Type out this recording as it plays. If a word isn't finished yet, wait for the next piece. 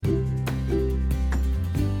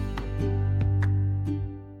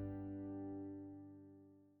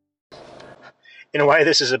In a way,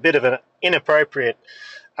 this is a bit of an inappropriate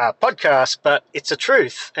podcast, but it's the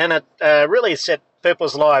truth, and it really set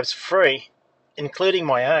people's lives free, including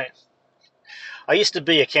my own. I used to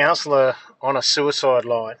be a counsellor on a suicide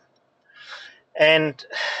line, and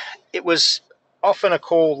it was often a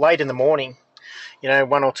call late in the morning,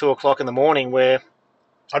 1 or 2 o'clock in the morning, where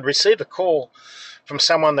I'd receive a call from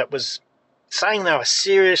someone that was saying they were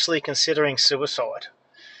seriously considering suicide.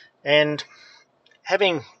 And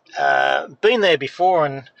having been there before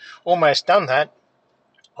and almost done that,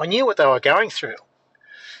 I knew what they were going through.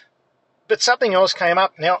 But something else came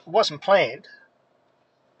up. Now, it wasn't planned,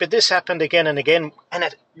 but this happened again and again, and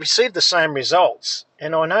it received the same results.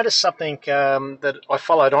 And I noticed something that I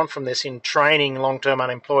followed on from this in training long-term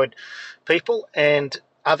unemployed people and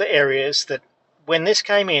other areas, that when this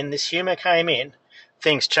came in, this humour came in,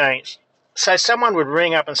 things changed. So someone would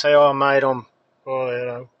ring up and say, "Oh, mate, I'm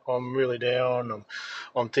really down.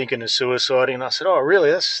 I'm thinking of suiciding." And I said, "Oh,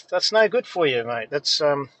 really? That's no good for you, mate. That's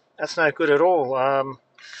no good at all.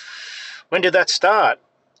 When did that start?"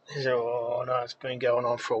 He said, "Oh, no, it's been going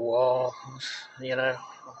on for a while.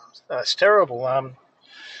 That's terrible.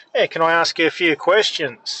 Yeah, can I ask you a few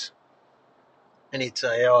questions?" And he'd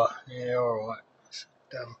say, "Oh, yeah, all right." Said,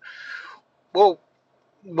 "Well,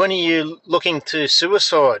 when are you looking to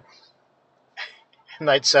suicide?" And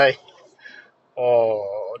they'd say,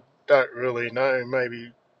 "Oh, don't really know,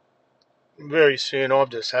 maybe very soon. I've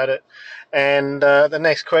just had it." And the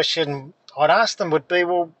next question I'd ask them would be,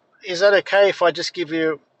 "Well, is that okay if I just give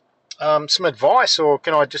you some advice, or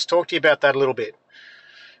can I just talk to you about that a little bit?"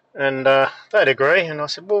 And they'd agree. And I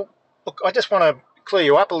said, "Well, look, I just want to clear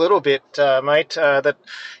you up a little bit, mate, that,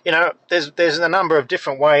 there's a number of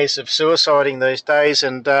different ways of suiciding these days,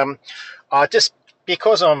 and I just,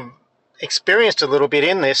 because I'm experienced a little bit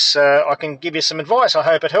in this, I can give you some advice. I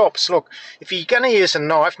hope it helps. Look, if you're going to use a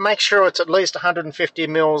knife, make sure it's at least 150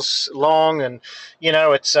 mils long, and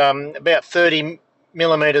it's about 30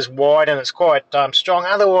 millimeters wide, and it's quite strong.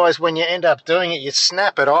 Otherwise, when you end up doing it, you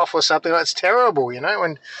snap it off or something. That's terrible,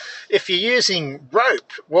 And if you're using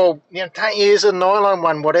rope, well, don't use a nylon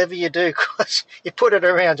one, whatever you do, because you put it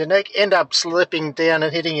around your neck, end up slipping down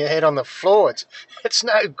and hitting your head on the floor. It's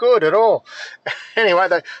no good at all." Anyway,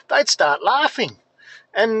 they'd start laughing,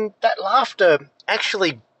 and that laughter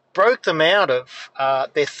actually broke them out of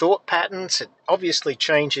their thought patterns. It obviously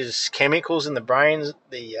changes chemicals in the brains,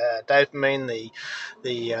 the dopamine,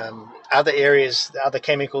 the other areas, the other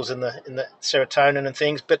chemicals in the serotonin and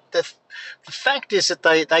things. But the fact is that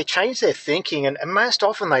they change their thinking, and most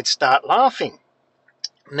often they'd start laughing.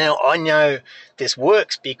 Now, I know this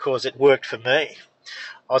works because it worked for me.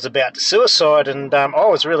 I was about to suicide, and I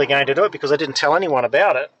was really going to do it because I didn't tell anyone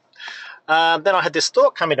about it. Then I had this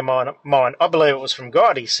thought come into my mind. I believe it was from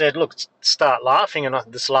God. He said, "Look, start laughing." And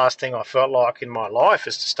this last thing I felt like in my life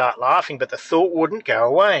is to start laughing, but the thought wouldn't go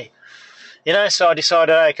away. So I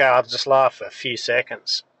decided, okay, I'll just laugh for a few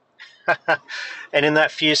seconds. And in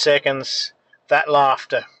that few seconds, that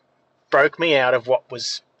laughter broke me out of what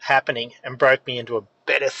was happening and broke me into a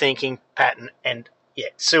better thinking pattern, and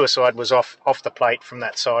suicide was off the plate from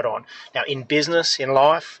that side on. Now, in business, in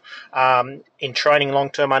life, in training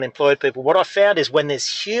long-term unemployed people, what I found is when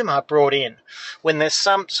there's humour brought in, when there's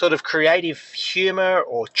some sort of creative humour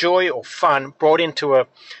or joy or fun brought into a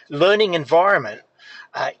learning environment,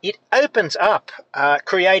 it opens up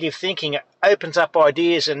creative thinking, it opens up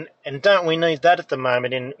ideas, and don't we need that at the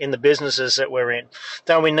moment in the businesses that we're in?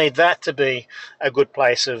 Don't we need that to be a good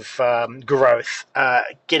place of growth,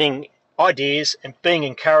 getting ideas and being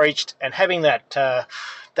encouraged and having that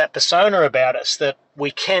persona about us that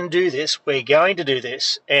we can do this, we're going to do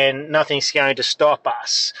this, and nothing's going to stop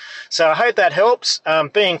us. So I hope that helps.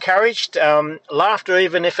 Be encouraged. Laughter,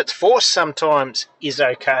 even if it's forced sometimes, is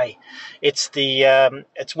okay. It's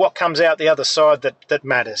what comes out the other side that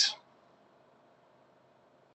matters.